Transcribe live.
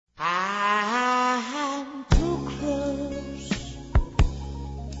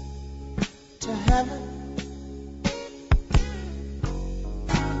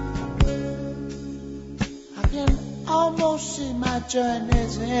join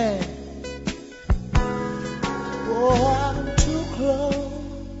his hand. Oh, I'm too close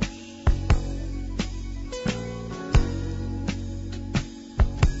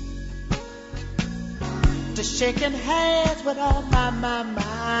to shaking hands with all my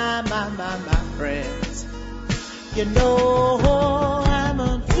friends. You know I'm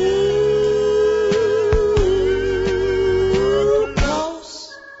a too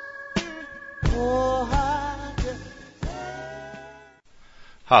close. Oh,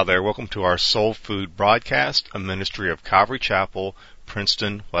 Hi there, welcome to our Soul Food broadcast, a ministry of Calvary Chapel,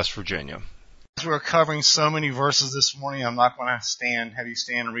 Princeton, West Virginia. As we're covering so many verses this morning, I'm not going to have you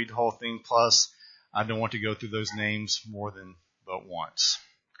stand and read the whole thing. Plus, I don't want to go through those names more than but once,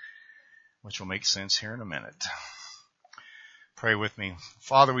 which will make sense here in a minute. Pray with me.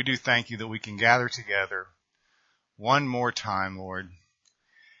 Father, we do thank you that we can gather together one more time, Lord,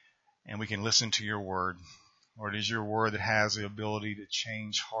 and we can listen to your word. Lord, it is your word that has the ability to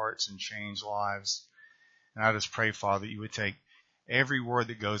change hearts and change lives. And I just pray, Father, that you would take every word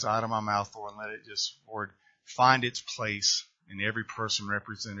that goes out of my mouth, Lord, and let it just, Lord, find its place in every person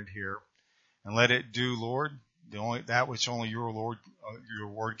represented here. And let it do, Lord, that which only your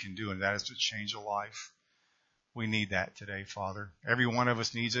word can do, and that is to change a life. We need that today, Father. Every one of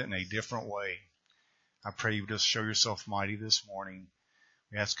us needs it in a different way. I pray you just show yourself mighty this morning.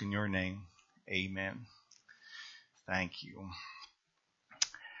 We ask in your name. Amen. Thank you.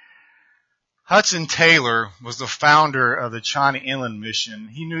 Hudson Taylor was the founder of the China Inland Mission.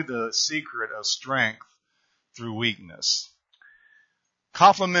 He knew the secret of strength through weakness.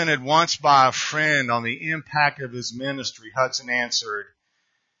 Complimented once by a friend on the impact of his ministry, Hudson answered,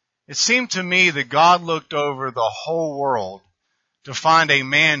 "It seemed to me that God looked over the whole world to find a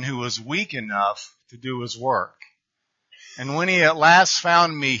man who was weak enough to do his work. And when he at last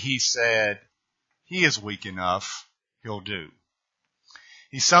found me, he said, 'He is weak enough, he'll do.'"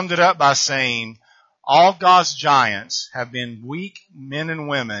 He summed it up by saying, "All God's giants have been weak men and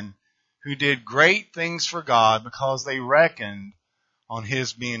women who did great things for God because they reckoned on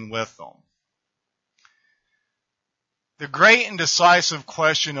his being with them." The great and decisive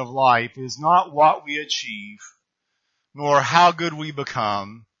question of life is not what we achieve, nor how good we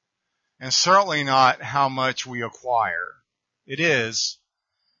become, and certainly not how much we acquire. It is,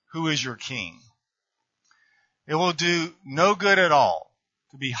 who is your king? It will do no good at all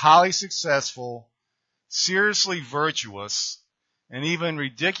to be highly successful, seriously virtuous, and even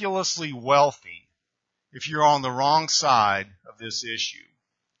ridiculously wealthy if you're on the wrong side of this issue.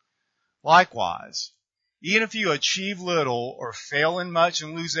 Likewise, even if you achieve little or fail in much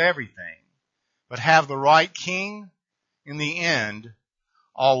and lose everything, but have the right king, in the end,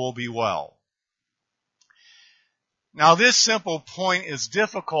 all will be well. Now, this simple point is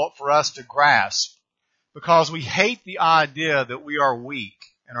difficult for us to grasp because we hate the idea that we are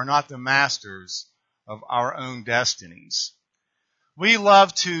weak and are not the masters of our own destinies. We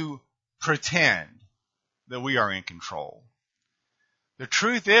love to pretend that we are in control. The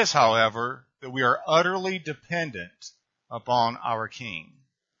truth is, however, that we are utterly dependent upon our King.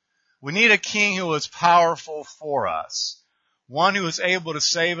 We need a King who is powerful for us, one who is able to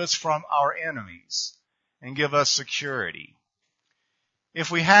save us from our enemies and give us security.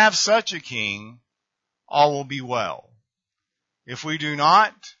 If we have such a King, all will be well. If we do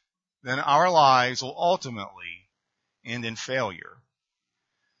not, then our lives will ultimately end in failure.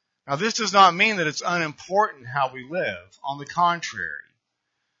 Now, this does not mean that it's unimportant how we live. On the contrary.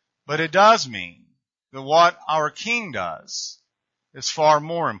 But it does mean that what our King does is far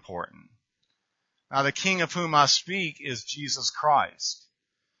more important. Now, the King of whom I speak is Jesus Christ.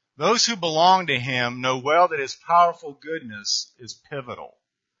 Those who belong to him know well that his powerful goodness is pivotal.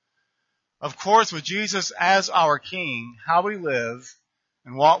 Of course, with Jesus as our King, how we live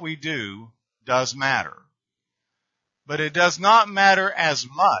and what we do does matter. But it does not matter as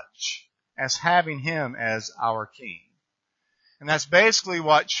much as having him as our King. And that's basically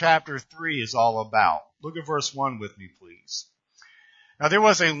what chapter 3 is all about. Look at verse 1 with me, please. Now there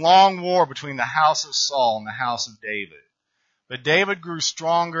was a long war between the house of Saul and the house of David. But David grew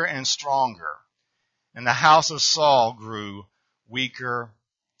stronger and stronger, and the house of Saul grew weaker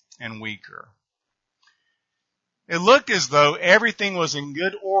and weaker. It looked as though everything was in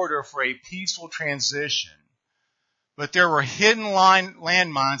good order for a peaceful transition. But there were hidden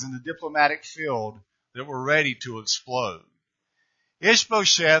landmines in the diplomatic field that were ready to explode.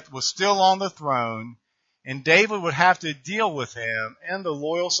 Ishbosheth was still on the throne, and David would have to deal with him and the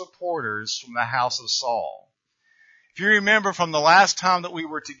loyal supporters from the house of Saul. If you remember from the last time that we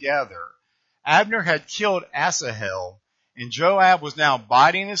were together, Abner had killed Asahel, and Joab was now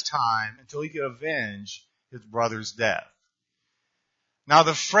biding his time until he could avenge his brother's death. Now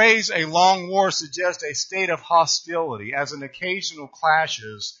the phrase a long war suggests a state of hostility, as in occasional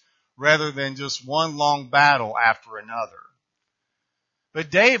clashes rather than just one long battle after another. But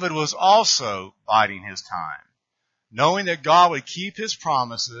David was also biding his time, knowing that God would keep his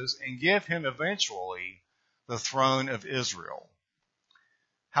promises and give him eventually the throne of Israel.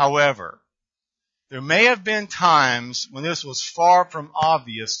 However, there may have been times when this was far from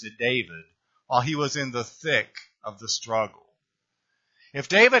obvious to David while he was in the thick of the struggle. If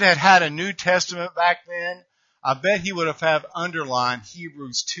David had had a New Testament back then, I bet he would have underlined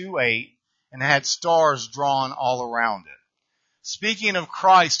Hebrews 2:8 and had stars drawn all around it. Speaking of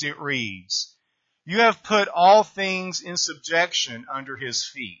Christ, it reads, "You have put all things in subjection under his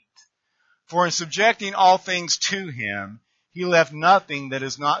feet. For in subjecting all things to him, he left nothing that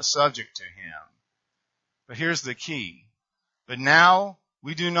is not subject to him." But here's the key. But now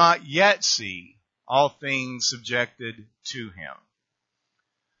we do not yet see all things subjected to him.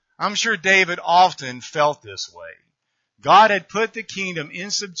 I'm sure David often felt this way. God had put the kingdom in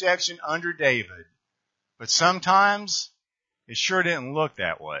subjection under David, but sometimes it sure didn't look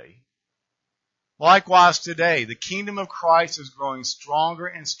that way. Likewise today, the kingdom of Christ is growing stronger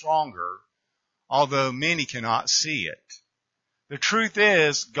and stronger, although many cannot see it. The truth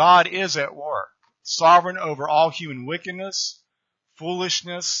is, God is at work, sovereign over all human wickedness,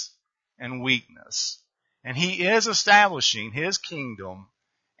 foolishness, and weakness. And he is establishing his kingdom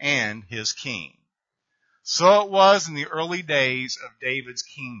and his king. So it was in the early days of David's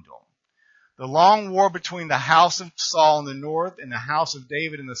kingdom. The long war between the house of Saul in the north and the house of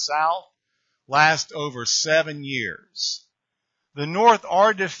David in the south lasted over 7 years. The north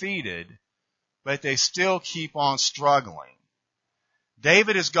are defeated, but they still keep on struggling.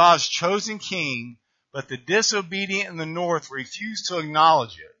 David is God's chosen king, but the disobedient in the north refuse to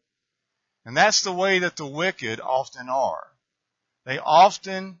acknowledge it. And that's the way that the wicked often are. They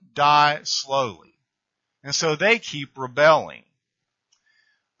often die slowly. And so they keep rebelling.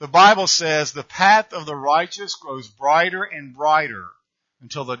 The Bible says the path of the righteous grows brighter and brighter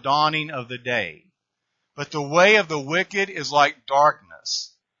until the dawning of the day. But the way of the wicked is like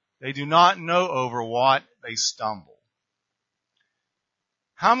darkness. They do not know over what they stumble.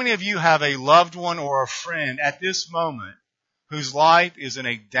 How many of you have a loved one or a friend at this moment whose life is in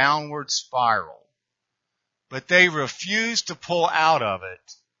a downward spiral, but they refuse to pull out of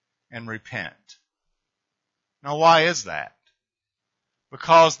it and repent? Now, why is that?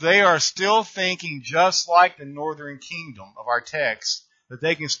 Because they are still thinking just like the northern kingdom of our text, that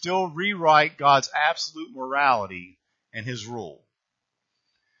they can still rewrite God's absolute morality and his rule.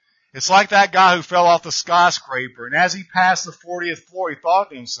 It's like that guy who fell off the skyscraper, and as he passed the 40th floor, he thought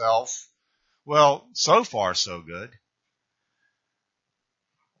to himself, well, so far so good.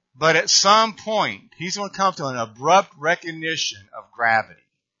 But at some point, he's going to come to an abrupt recognition of gravity.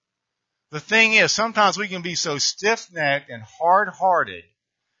 The thing is, sometimes we can be so stiff-necked and hard-hearted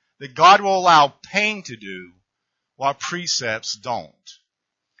that God will allow pain to do what precepts don't.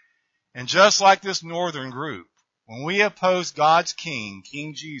 And just like this northern group, when we oppose God's king,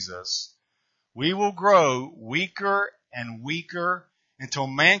 King Jesus, we will grow weaker and weaker until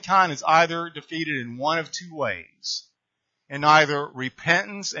mankind is either defeated in one of two ways, in either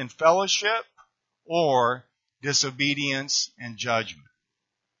repentance and fellowship or disobedience and judgment.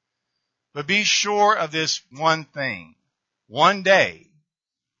 But be sure of this one thing. One day,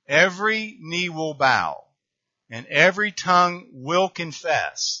 every knee will bow and every tongue will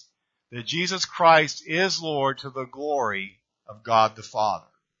confess that Jesus Christ is Lord to the glory of God the Father.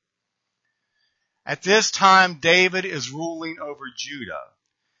 At this time, David is ruling over Judah.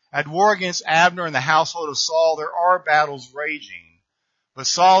 At war against Abner and the household of Saul, there are battles raging, but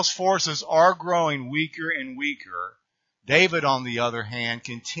Saul's forces are growing weaker and weaker. David, on the other hand,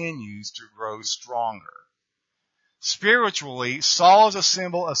 continues to grow stronger. Spiritually, Saul is a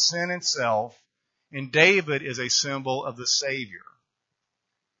symbol of sin itself, and David is a symbol of the Savior.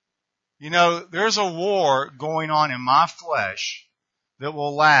 You know, there's a war going on in my flesh that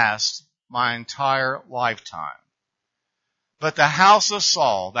will last my entire lifetime. But the house of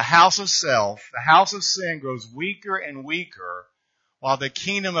Saul, the house of self, the house of sin grows weaker and weaker, while the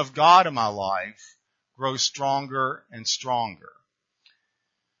kingdom of God in my life grows stronger and stronger.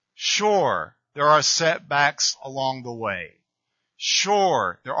 Sure, there are setbacks along the way.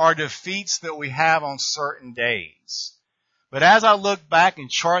 Sure, there are defeats that we have on certain days. But as I look back and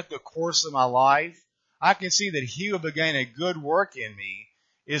chart the course of my life, I can see that he who began a good work in me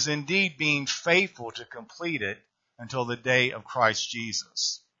is indeed being faithful to complete it until the day of Christ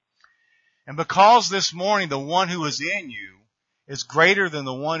Jesus. And because this morning the one who is in you is greater than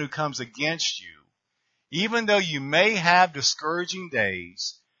the one who comes against you, Even though you may have discouraging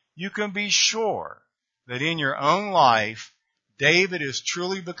days, you can be sure that in your own life, David is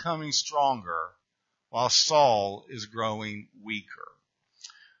truly becoming stronger while Saul is growing weaker.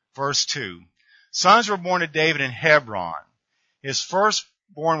 Verse 2. Sons were born to David in Hebron. His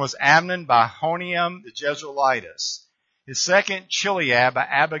firstborn was Amnon by Honiam the Jezreelitess. His second, Chileab by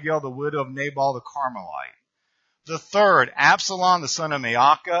Abigail the widow of Nabal the Carmelite. The third, Absalom the son of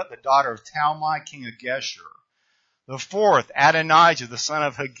Maacah, the daughter of Talmai, king of Geshur. The fourth, Adonijah the son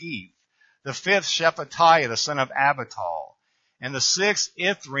of Haggith. The fifth, Shephatiah the son of Abital. And the sixth,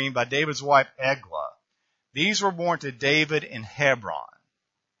 Ithream by David's wife Eglah. These were born to David in Hebron.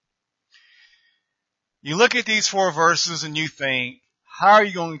 You look at these 4 verses and you think, how are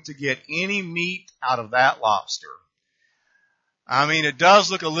you going to get any meat out of that lobster? I mean, it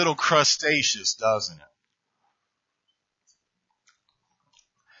does look a little crustaceous, doesn't it?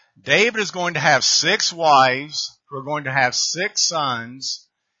 David is going to have 6 wives who are going to have 6 sons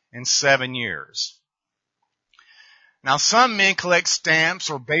in 7 years. Now, some men collect stamps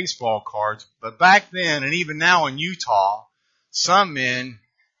or baseball cards, but back then, and even now in Utah, some men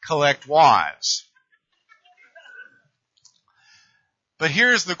collect wives. But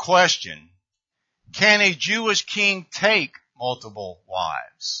here's the question. Can a Jewish king take multiple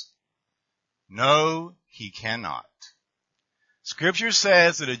wives? No, he cannot. Scripture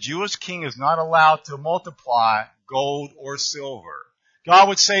says that a Jewish king is not allowed to multiply gold or silver. God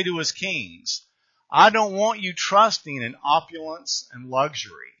would say to his kings, I don't want you trusting in opulence and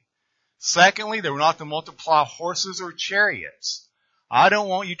luxury. Secondly, they were not to multiply horses or chariots. I don't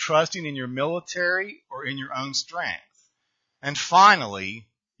want you trusting in your military or in your own strength. And finally,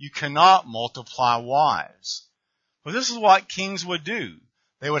 you cannot multiply wives. But this is what kings would do.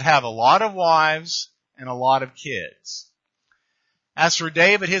 They would have a lot of wives and a lot of kids. As for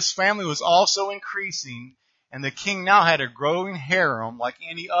David, his family was also increasing, and the king now had a growing harem like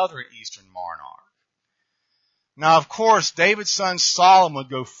any other Eastern monarch. Now, of course, David's son Solomon would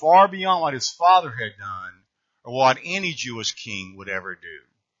go far beyond what his father had done or what any Jewish king would ever do.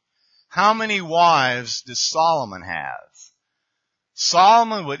 How many wives does Solomon have?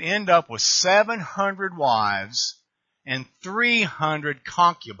 Solomon would end up with 700 wives and 300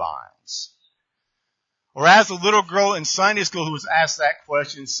 concubines. Or as the little girl in Sunday school who was asked that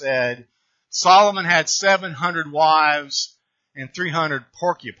question said, Solomon had 700 wives and 300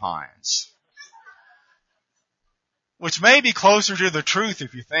 porcupines. Which may be closer to the truth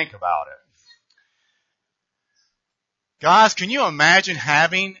if you think about it. Guys, can you imagine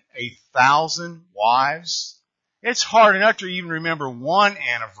having 1,000 wives? It's hard enough to even remember one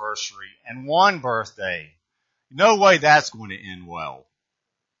anniversary and one birthday. No way that's going to end well.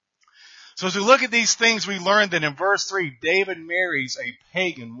 So as we look at these things, we learn that in verse 3, David marries a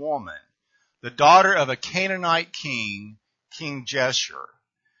pagan woman, the daughter of a Canaanite king, King Jeshur.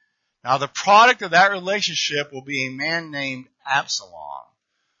 Now the product of that relationship will be a man named Absalom,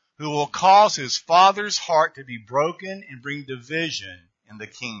 who will cause his father's heart to be broken and bring division in the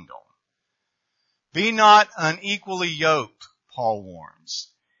kingdom. Be not unequally yoked, Paul warns.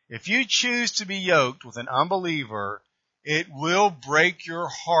 If you choose to be yoked with an unbeliever, it will break your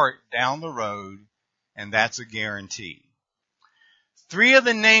heart down the road, and that's a guarantee. 3 of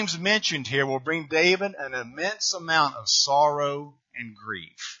the names mentioned here will bring David an immense amount of sorrow and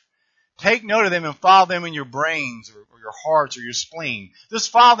grief. Take note of them and file them in your brains or your hearts or your spleen. Just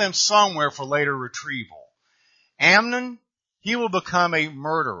file them somewhere for later retrieval. Amnon, he will become a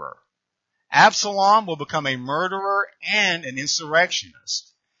murderer. Absalom will become a murderer and an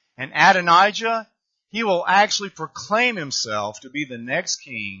insurrectionist. And Adonijah, he will actually proclaim himself to be the next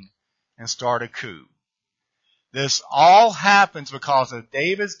king and start a coup. This all happens because of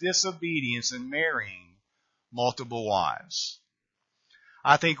David's disobedience in marrying multiple wives.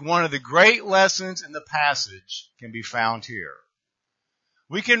 I think one of the great lessons in the passage can be found here.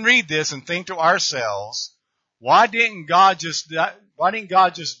 We can read this and think to ourselves, why didn't God just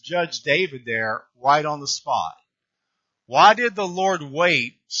judge David there right on the spot? Why did the Lord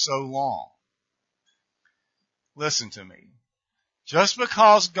wait so long? Listen to me. Just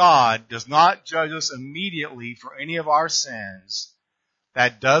because God does not judge us immediately for any of our sins,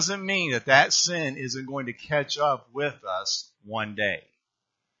 that doesn't mean that sin isn't going to catch up with us one day.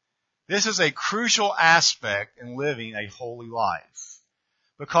 This is a crucial aspect in living a holy life.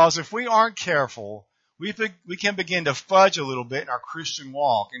 Because if we aren't careful, we can begin to fudge a little bit in our Christian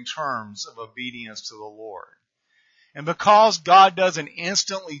walk in terms of obedience to the Lord. And because God doesn't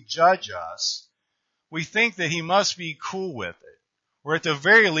instantly judge us, we think that He must be cool with it. Or at the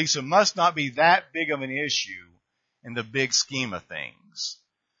very least, it must not be that big of an issue in the big scheme of things.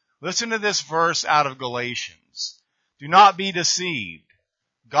 Listen to this verse out of Galatians. Do not be deceived.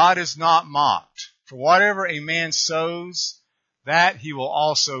 God is not mocked. For whatever a man sows, that he will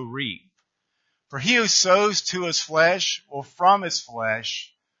also reap. For he who sows to his flesh will from his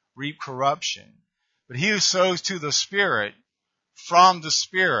flesh reap corruption. But he who sows to the Spirit, from the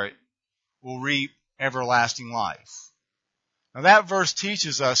Spirit will reap everlasting life. Now that verse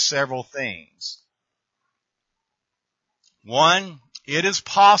teaches us several things. One, it is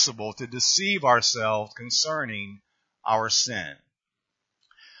possible to deceive ourselves concerning our sin.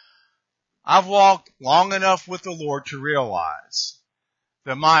 I've walked long enough with the Lord to realize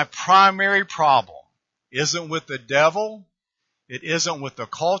that my primary problem isn't with the devil, it isn't with the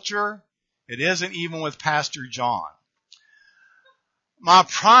culture, it isn't even with Pastor John. My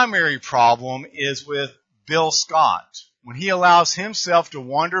primary problem is with Bill Scott when he allows himself to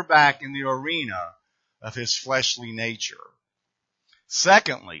wander back in the arena of his fleshly nature.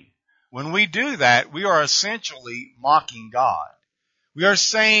 Secondly, when we do that, we are essentially mocking God. We are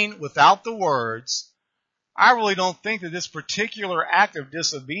saying without the words, I really don't think that this particular act of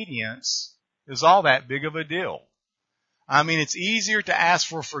disobedience is all that big of a deal. I mean, it's easier to ask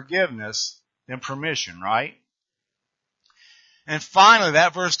for forgiveness than permission, right? And finally,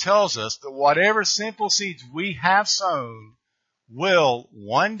 that verse tells us that whatever simple seeds we have sown will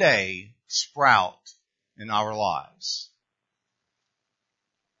one day sprout in our lives.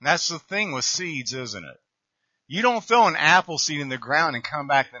 And that's the thing with seeds, isn't it? You don't throw an apple seed in the ground and come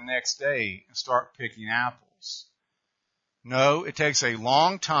back the next day and start picking apples. No, it takes a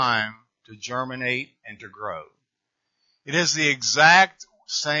long time to germinate and to grow. It is the exact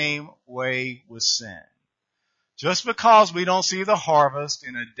same way with sin. Just because we don't see the harvest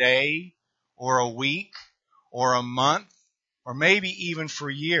in a day or a week or a month or maybe even for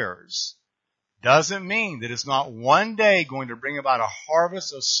years doesn't mean that it's not one day going to bring about a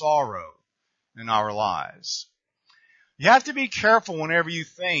harvest of sorrow in our lives. You have to be careful whenever you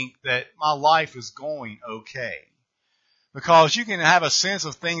think that my life is going okay. Because you can have a sense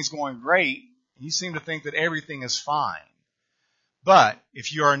of things going great, and you seem to think that everything is fine. But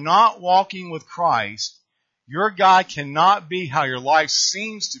if you are not walking with Christ, your God cannot be how your life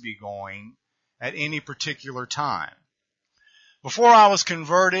seems to be going at any particular time. Before I was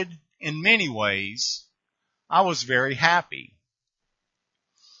converted, in many ways, I was very happy.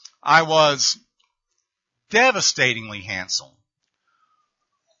 I was devastatingly handsome.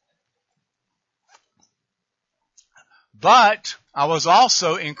 But I was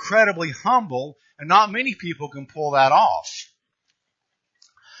also incredibly humble, and not many people can pull that off.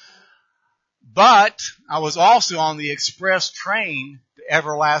 But I was also on the express train to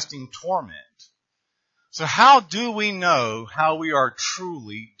everlasting torment. So how do we know how we are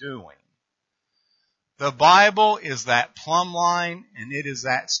truly doing? The Bible is that plumb line, and it is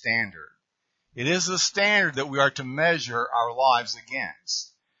that standard. It is the standard that we are to measure our lives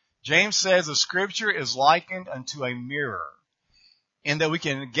against. James says the Scripture is likened unto a mirror, in that we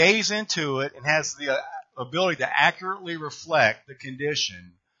can gaze into it and has the ability to accurately reflect the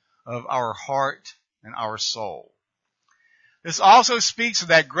condition of our heart and our soul. This also speaks of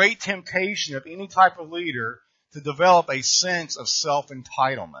that great temptation of any type of leader to develop a sense of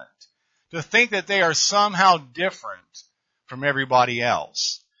self-entitlement, to think that they are somehow different from everybody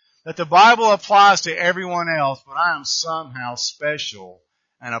else, that the Bible applies to everyone else, but I am somehow special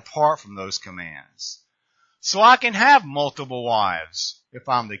and apart from those commands. So I can have multiple wives if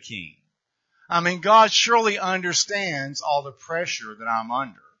I'm the king. I mean, God surely understands all the pressure that I'm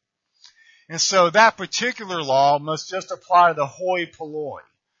under. And so that particular law must just apply to the hoi polloi,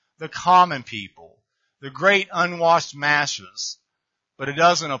 the common people, the great unwashed masses, but it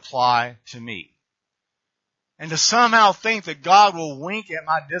doesn't apply to me. And to somehow think that God will wink at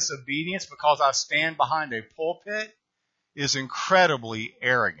my disobedience because I stand behind a pulpit is incredibly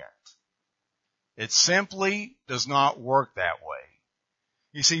arrogant. It simply does not work that way.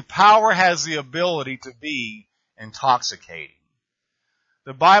 You see, power has the ability to be intoxicating.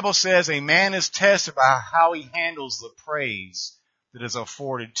 The Bible says a man is tested by how he handles the praise that is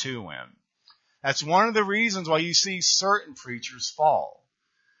afforded to him. That's one of the reasons why you see certain preachers fall.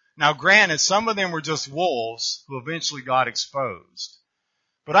 Now granted, some of them were just wolves who eventually got exposed.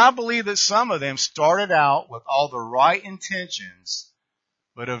 But I believe that some of them started out with all the right intentions,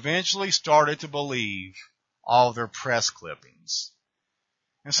 but eventually started to believe all their press clippings.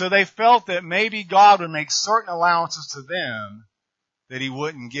 And so they felt that maybe God would make certain allowances to them that he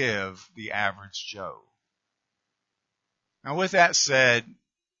wouldn't give the average Joe. Now with that said,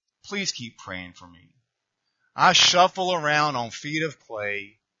 please keep praying for me. I shuffle around on feet of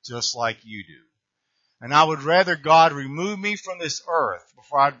clay just like you do. and I would rather God remove me from this earth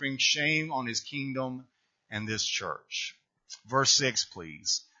before I'd bring shame on his kingdom and this church. Verse 6,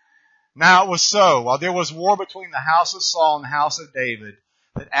 please. Now it was so, while there was war between the house of Saul and the house of David,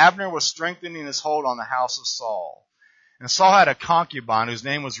 that Abner was strengthening his hold on the house of Saul. And Saul had a concubine whose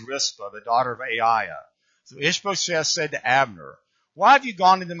name was Rizpah, the daughter of Aiah. So Ishbosheth said to Abner, "Why have you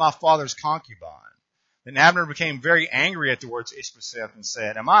gone into my father's concubine?" Then Abner became very angry at the words of Ishbosheth and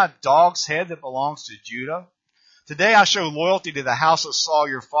said, "Am I a dog's head that belongs to Judah? Today I show loyalty to the house of Saul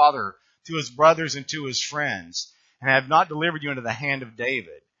your father, to his brothers and to his friends, and have not delivered you into the hand of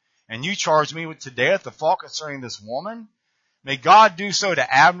David. And you charge me with today at the fault concerning this woman? May God do so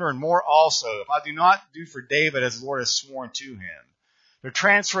to Abner and more also, if I do not do for David as the Lord has sworn to him, to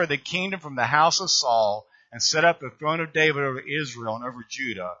transfer the kingdom from the house of Saul and set up the throne of David over Israel and over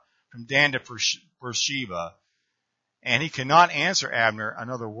Judah, from Dan to Beersheba." And he could not answer Abner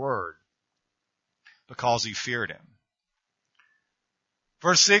another word, because he feared him.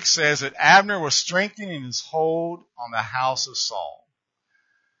 Verse 6 says that Abner was strengthening his hold on the house of Saul.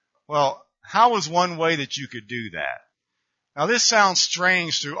 Well, how was one way that you could do that? Now this sounds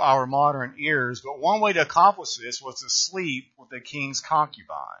strange to our modern ears, but one way to accomplish this was to sleep with the king's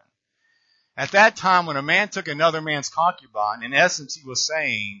concubine. At that time, when a man took another man's concubine, in essence he was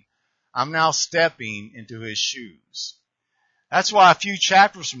saying, "I'm now stepping into his shoes." That's why a few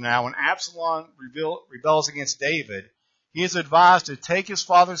chapters from now, when Absalom rebels against David, he is advised to take his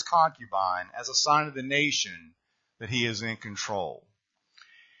father's concubine as a sign of the nation that he is in control.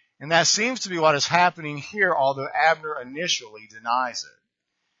 And that seems to be what is happening here, although Abner initially denies it.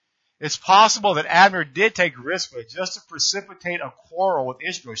 It's possible that Abner did take Rizpah just to precipitate a quarrel with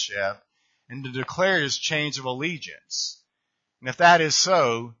Ishbosheth and to declare his change of allegiance. And if that is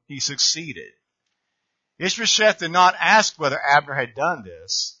so, he succeeded. Ishbosheth did not ask whether Abner had done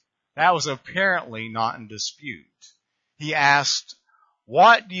this. That was apparently not in dispute. He asked,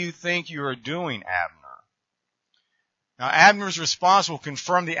 "What do you think you are doing, Abner?" Now Abner's response will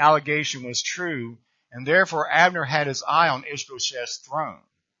confirm the allegation was true, and therefore Abner had his eye on Ishbosheth's throne.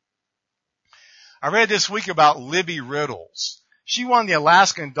 I read this week about Libby Riddles. She won the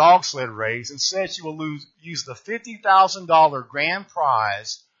Alaskan dog sled race and said she will use the $50,000 grand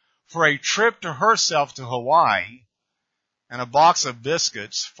prize for a trip to herself to Hawaii and a box of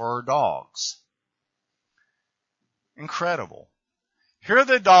biscuits for her dogs. Incredible. Here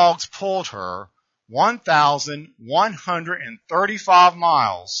the dogs pulled her 1,135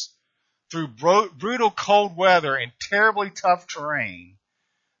 miles through brutal cold weather and terribly tough terrain.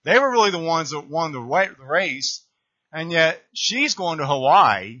 They were really the ones that won the race, and yet she's going to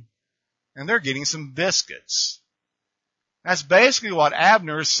Hawaii, and they're getting some biscuits. That's basically what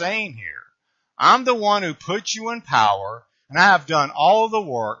Abner is saying here. I'm the one who put you in power, and I have done all of the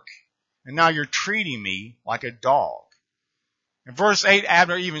work, and now you're treating me like a dog. In verse 8,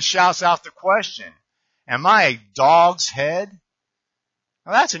 Abner even shouts out the question, "Am I a dog's head?"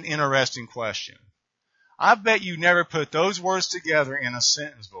 Now that's an interesting question. I bet you never put those words together in a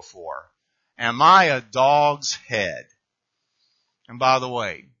sentence before. Am I a dog's head? And by the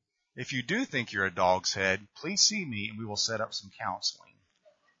way, if you do think you're a dog's head, please see me and we will set up some counseling.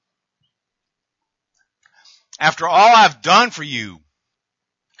 "After all I've done for you,"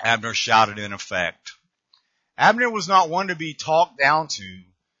 Abner shouted in effect. Abner was not one to be talked down to,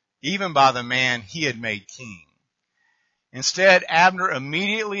 even by the man he had made king. Instead, Abner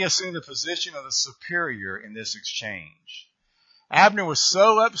immediately assumed the position of the superior in this exchange. Abner was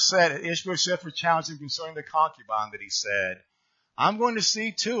so upset at Ishbosheth for challenging him concerning the concubine that he said, "I'm going to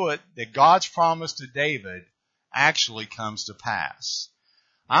see to it that God's promise to David actually comes to pass.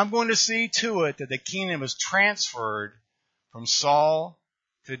 I'm going to see to it that the kingdom is transferred from Saul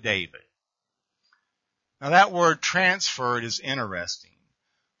to David." Now that word transferred is interesting.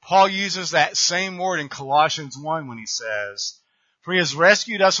 Paul uses that same word in Colossians 1 when he says, "For he has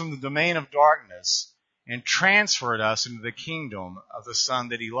rescued us from the domain of darkness and transferred us into the kingdom of the Son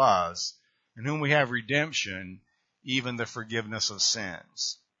that he loves, in whom we have redemption, even the forgiveness of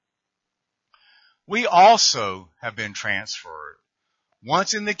sins." We also have been transferred.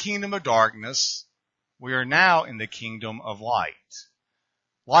 Once in the kingdom of darkness, we are now in the kingdom of light.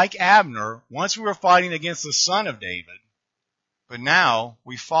 Like Abner, once we were fighting against the son of David, but now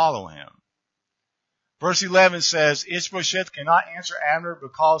we follow him. Verse 11 says, Ishbosheth cannot answer Abner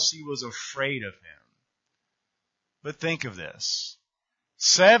because he was afraid of him. But think of this.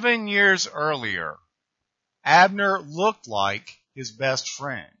 7 years earlier, Abner looked like his best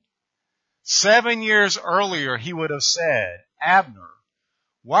friend. 7 years earlier, he would have said, "Abner,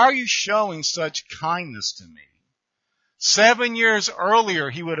 why are you showing such kindness to me?" 7 years earlier,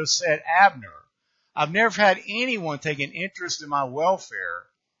 he would have said, "Abner, I've never had anyone take an interest in my welfare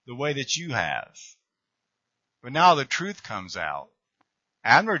the way that you have. But now the truth comes out.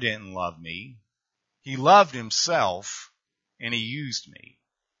 Abner didn't love me. He loved himself, and he used me.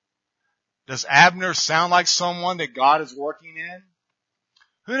 Does Abner sound like someone that God is working in?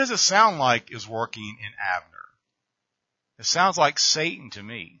 Who does it sound like is working in Abner? It sounds like Satan to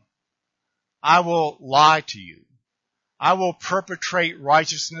me. I will lie to you. I will perpetrate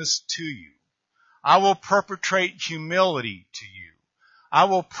righteousness to you. I will perpetrate humility to you. I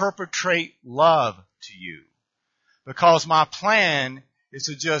will perpetrate love to you. Because my plan is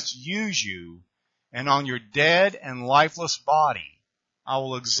to just use you, and on your dead and lifeless body, I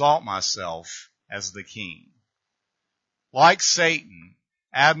will exalt myself as the king. Like Satan,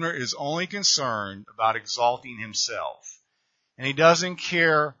 Abner is only concerned about exalting himself, and he doesn't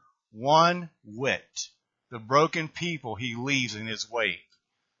care one whit the broken people he leaves in his wake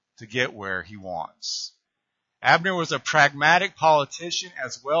to get where he wants. Abner was a pragmatic politician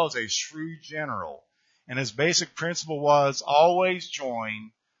as well as a shrewd general, and his basic principle was always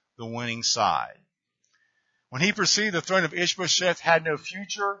join the winning side. When he perceived the throne of Ishbosheth had no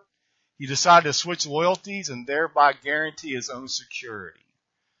future, he decided to switch loyalties and thereby guarantee his own security.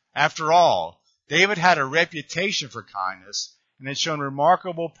 After all, David had a reputation for kindness and had shown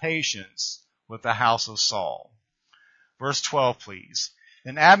remarkable patience with the house of Saul. Verse 12, please.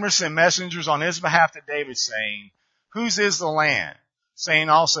 Then Abner sent messengers on his behalf to David, saying, Whose is the land? Saying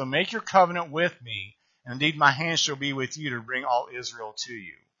also, Make your covenant with me, and indeed my hand shall be with you to bring all Israel to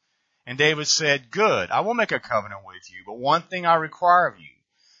you. And David said, Good, I will make a covenant with you, but one thing I require of you.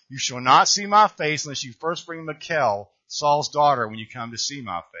 You shall not see my face unless you first bring Michal, Saul's daughter, when you come to see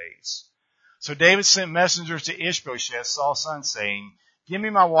my face. So David sent messengers to Ishbosheth, Saul's son, saying, Give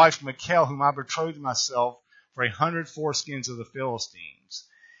me my wife Michal, whom I betrothed myself for 100 foreskins of the Philistines.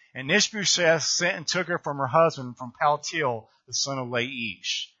 And Ishbosheth sent and took her from her husband, from Paltiel, the son of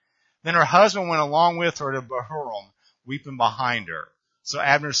Laish. Then her husband went along with her to Bahurim, weeping behind her. So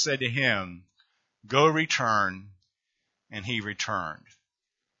Abner said to him, Go return. And he returned.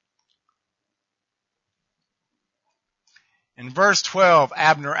 In verse 12,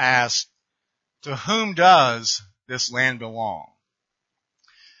 Abner asked, To whom does this land belong?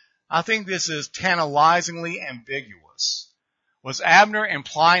 I think this is tantalizingly ambiguous. Was Abner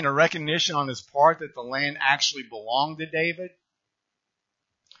implying a recognition on his part that the land actually belonged to David?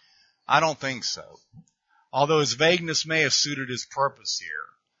 I don't think so, although his vagueness may have suited his purpose here.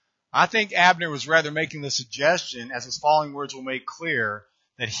 I think Abner was rather making the suggestion, as his following words will make clear,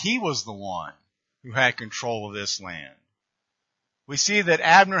 that he was the one who had control of this land. We see that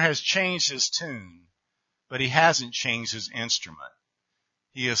Abner has changed his tune, but he hasn't changed his instrument.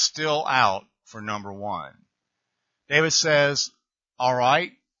 He is still out for number one. David says, All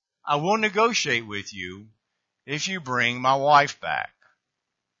right, I will negotiate with you if you bring my wife back.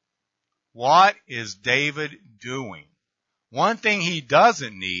 What is David doing? One thing he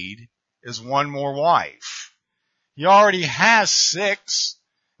doesn't need is one more wife. He already has 6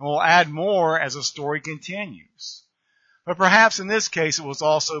 and will add more as the story continues. But perhaps in this case it was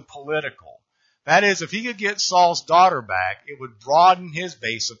also political. That is, if he could get Saul's daughter back, it would broaden his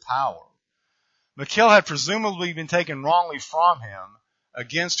base of power. Michal had presumably been taken wrongly from him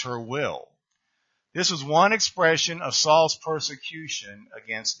against her will. This was one expression of Saul's persecution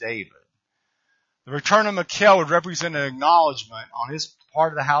against David. The return of Michal would represent an acknowledgement on his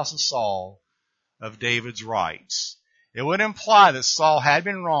part of the house of Saul of David's rights. It would imply that Saul had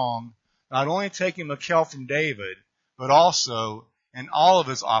been wrong, not only taking Michal from David, but also in all of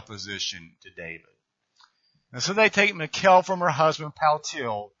his opposition to David. And so they take Michal from her husband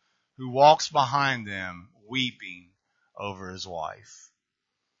Paltiel, who walks behind them, weeping over his wife.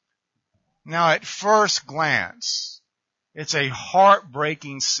 Now at first glance, it's a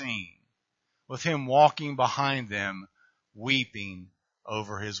heartbreaking scene, with him walking behind them, weeping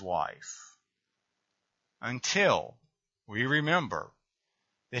over his wife. Until we remember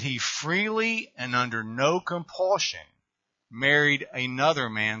that he freely and under no compulsion married another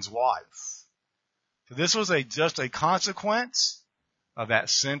man's wife. So this was just a consequence of that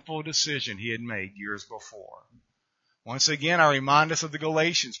sinful decision he had made years before. Once again, I remind us of the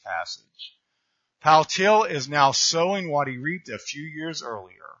Galatians passage. Paltiel is now sowing what he reaped a few years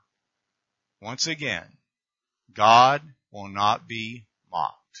earlier. Once again, God will not be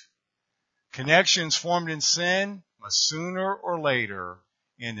mocked. Connections formed in sin must sooner or later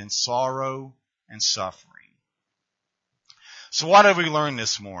end in sorrow and suffering. So what have we learned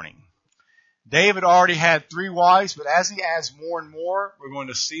this morning? David already had 3 wives, but as he adds more and more, we're going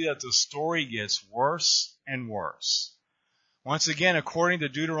to see that the story gets worse and worse. Once again, according to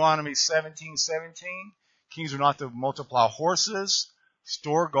Deuteronomy 17:17, kings are not to multiply horses,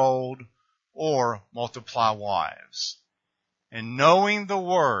 store gold, or multiply wives. And knowing the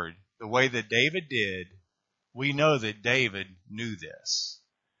word the way that David did, we know that David knew this.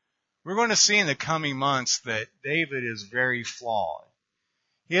 We're going to see in the coming months that David is very flawed.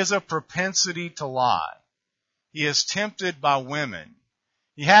 He has a propensity to lie. He is tempted by women.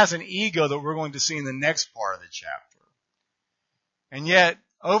 He has an ego that we're going to see in the next part of the chapter. And yet,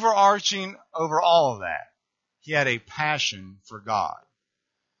 overarching over all of that, he had a passion for God.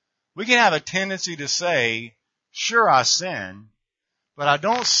 We can have a tendency to say, sure, I sin, but I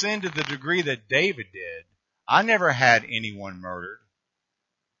don't sin to the degree that David did. I never had anyone murdered.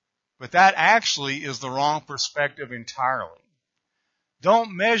 But that actually is the wrong perspective entirely.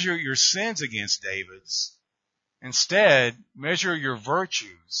 Don't measure your sins against David's. Instead, measure your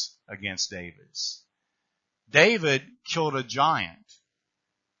virtues against David's. David killed a giant.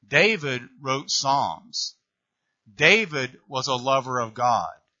 David wrote Psalms. David was a lover of God.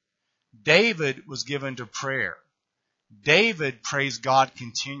 David was given to prayer. David praised God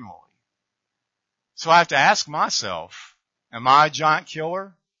continually. So I have to ask myself, am I a giant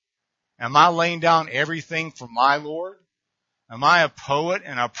killer? Am I laying down everything for my Lord? Am I a poet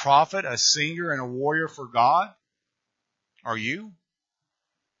and a prophet, a singer and a warrior for God? Are you?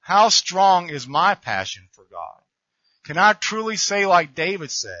 How strong is my passion for God? Can I truly say like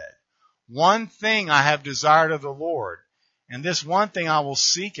David said, one thing I have desired of the Lord, and this one thing I will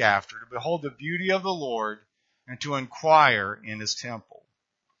seek after, to behold the beauty of the Lord and to inquire in his temple.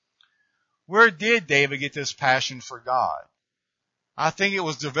 Where did David get this passion for God? I think it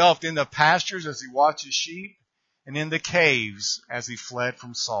was developed in the pastures as he watched his sheep and in the caves as he fled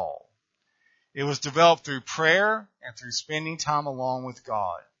from Saul. It was developed through prayer and through spending time alone with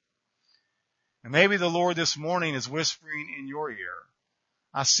God. And maybe the Lord this morning is whispering in your ear,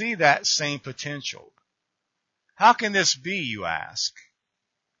 I see that same potential. How can this be, you ask?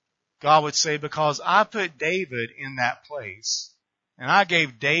 God would say, because I put David in that place, and I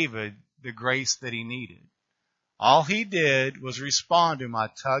gave David the grace that he needed. All he did was respond to my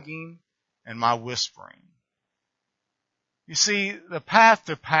tugging and my whispering. You see, the path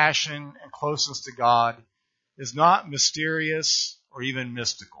to passion and closeness to God is not mysterious or even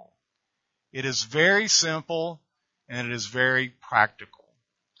mystical. It is very simple and it is very practical.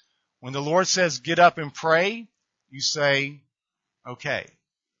 When the Lord says, get up and pray, you say, okay.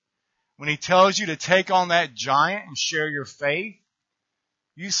 When he tells you to take on that giant and share your faith,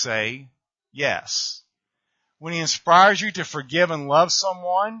 you say, yes. When he inspires you to forgive and love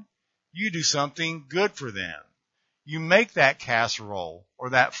someone, you do something good for them. You make that casserole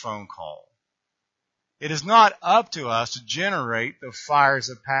or that phone call. It is not up to us to generate the fires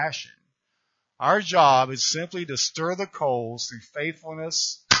of passion. Our job is simply to stir the coals through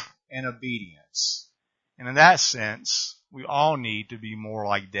faithfulness and obedience. And in that sense, we all need to be more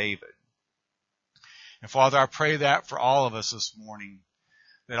like David. And Father, I pray that for all of us this morning,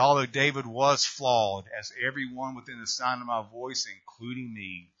 that although David was flawed, as everyone within the sound of my voice, including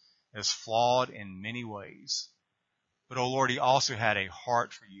me, is flawed in many ways. But, oh Lord, he also had a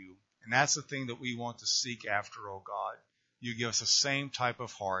heart for you. And that's the thing that we want to seek after, oh God. You give us the same type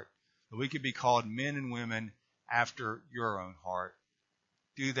of heart, that we could be called men and women after your own heart.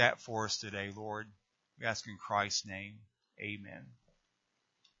 Do that for us today, Lord. We ask in Christ's name. Amen.